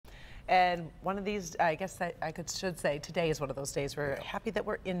And one of these, I guess that should say, today is one of those days we're happy that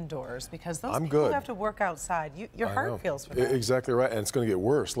we're indoors, because those people who have to work outside, your heart feels for them. Exactly right, and it's going to get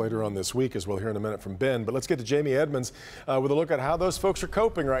worse later on this week, as we'll hear in a minute from Ben. But let's get to Jamie Edmonds with a look at how those folks are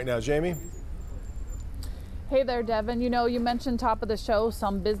coping right now. Jamie? Hey there, Devin. You know, you mentioned top of the show,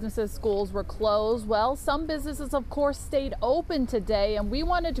 some businesses, schools were closed. Well, some businesses, of course, stayed open today, and we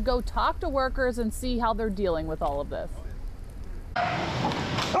wanted to go talk to workers and see how they're dealing with all of this.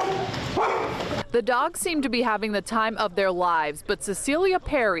 The dogs seem to be having the time of their lives, but Cecilia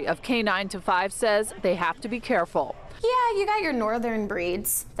Perry of K9 to 5 says they have to be careful. Yeah, you got your northern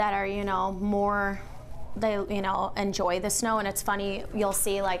breeds that are, more, they, enjoy the snow, and it's funny, you'll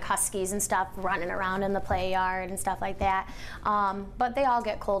see like huskies and stuff running around in the play yard and stuff like that. But they all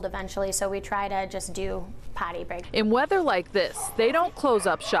get cold eventually, so we try to just do potty break. In weather like this, they don't close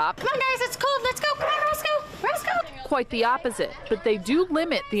up shop. Come on guys, it's cold, let's go, come on Roscoe, Roscoe! Quite the opposite, but they do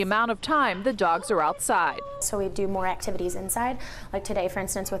limit the amount of time the dogs are outside. So we do more activities inside. Like today, for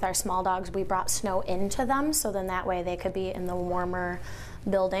instance, with our small dogs, we brought snow into them, so then that way they could be in the warmer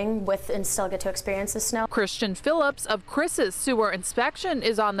building and still get to experience the snow. Christian Phillips of Chris's Sewer Inspection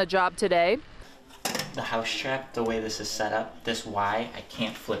is on the job today. The house trap, the way this is set up, this Y, I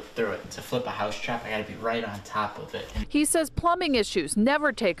can't flip through it. To flip a house trap, I gotta be right on top of it. He says plumbing issues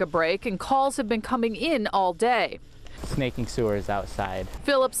never take a break, and calls have been coming in all day. Snaking sewers outside.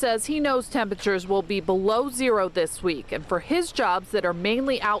 Phillips says he knows temperatures will be below zero this week, and for his jobs that are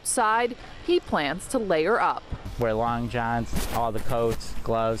mainly outside, he plans to layer up. Wear long johns, all the coats,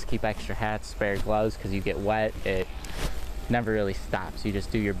 gloves, keep extra hats, spare gloves, because you get wet. It never really stops. You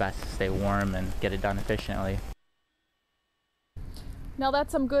just do your best to stay warm and get it done efficiently. Now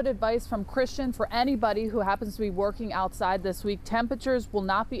that's some good advice from Christian for anybody who happens to be working outside this week. Temperatures will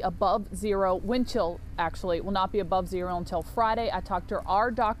not be above zero. Wind chill actually will not be above zero until Friday. I talked to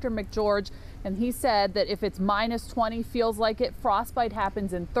our Dr. McGeorge, and he said that if it's minus 20, feels like it, frostbite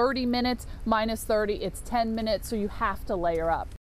happens in 30 minutes, minus 30, it's 10 minutes, so you have to layer up.